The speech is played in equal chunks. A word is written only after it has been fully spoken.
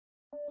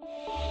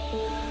Hi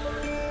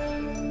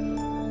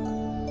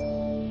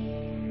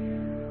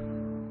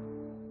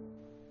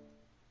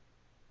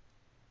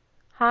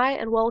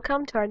and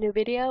welcome to our new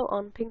video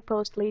on ping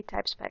post lead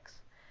type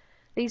specs.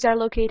 These are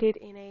located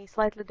in a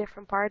slightly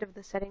different part of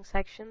the settings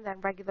section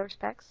than regular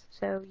specs,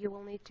 so you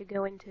will need to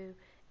go into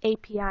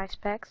API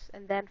specs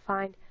and then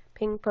find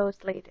ping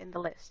post lead in the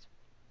list.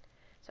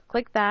 So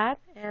click that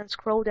and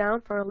scroll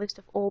down for a list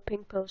of all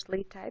ping post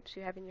lead types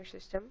you have in your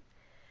system.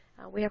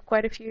 We have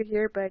quite a few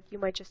here, but you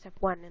might just have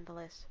one in the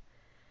list.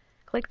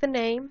 Click the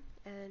name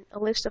and a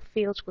list of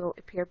fields will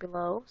appear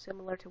below,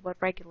 similar to what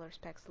regular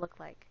specs look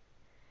like.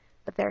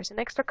 But there's an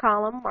extra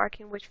column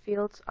marking which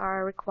fields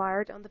are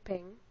required on the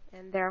ping,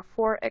 and there are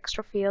 4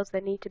 extra fields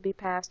that need to be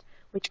passed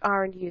which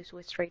aren't used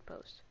with straight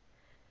post.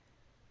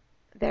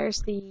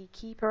 There's the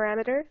key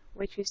parameter,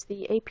 which is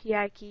the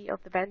API key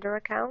of the vendor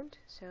account,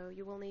 so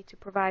you will need to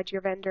provide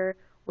your vendor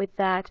with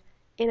that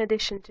in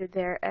addition to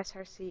their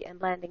SRC and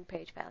landing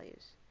page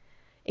values.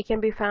 It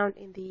can be found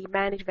in the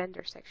Manage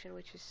Vendor section,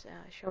 which is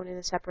shown in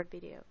a separate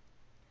video.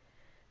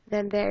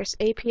 Then there's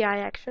API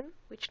action,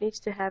 which needs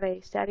to have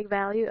a static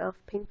value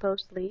of ping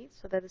post lead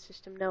so that the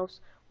system knows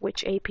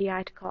which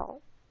API to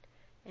call.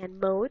 And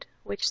mode,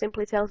 which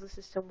simply tells the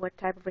system what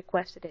type of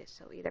request it is,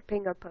 so either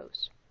ping or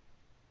post.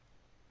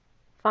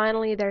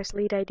 Finally, there's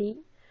lead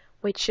ID,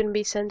 which shouldn't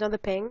be sent on the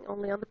ping,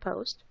 only on the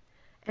post.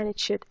 And it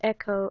should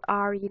echo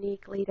our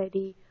unique lead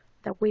ID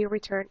that we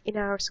return in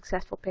our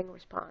successful ping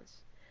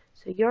response.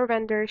 So your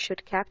vendor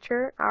should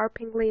capture our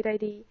ping lead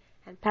ID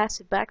and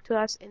pass it back to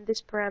us in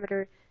this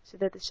parameter so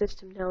that the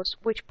system knows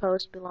which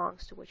post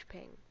belongs to which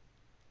ping.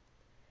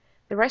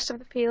 The rest of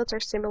the fields are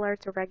similar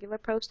to regular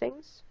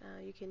postings.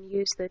 You can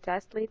use the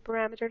test lead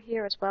parameter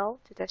here as well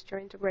to test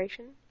your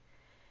integration.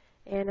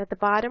 And at the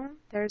bottom,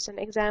 there's an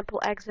example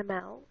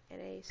XML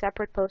and a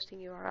separate posting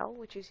URL,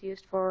 which is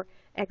used for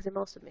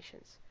XML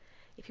submissions.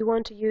 If you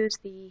want to use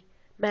the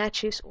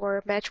matches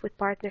or match with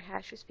partner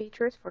hashes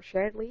features for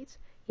shared leads,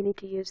 you need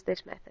to use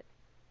this method.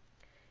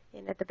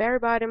 And at the very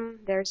bottom,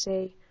 there's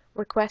a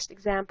request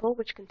example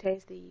which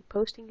contains the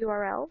posting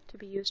URL to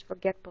be used for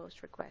GET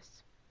post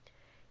requests.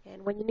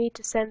 And when you need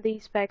to send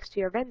these specs to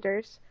your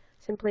vendors,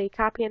 simply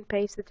copy and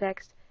paste the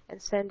text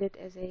and send it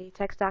as a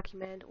text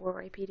document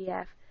or a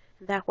PDF,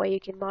 and that way you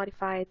can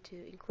modify it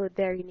to include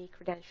their unique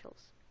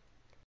credentials.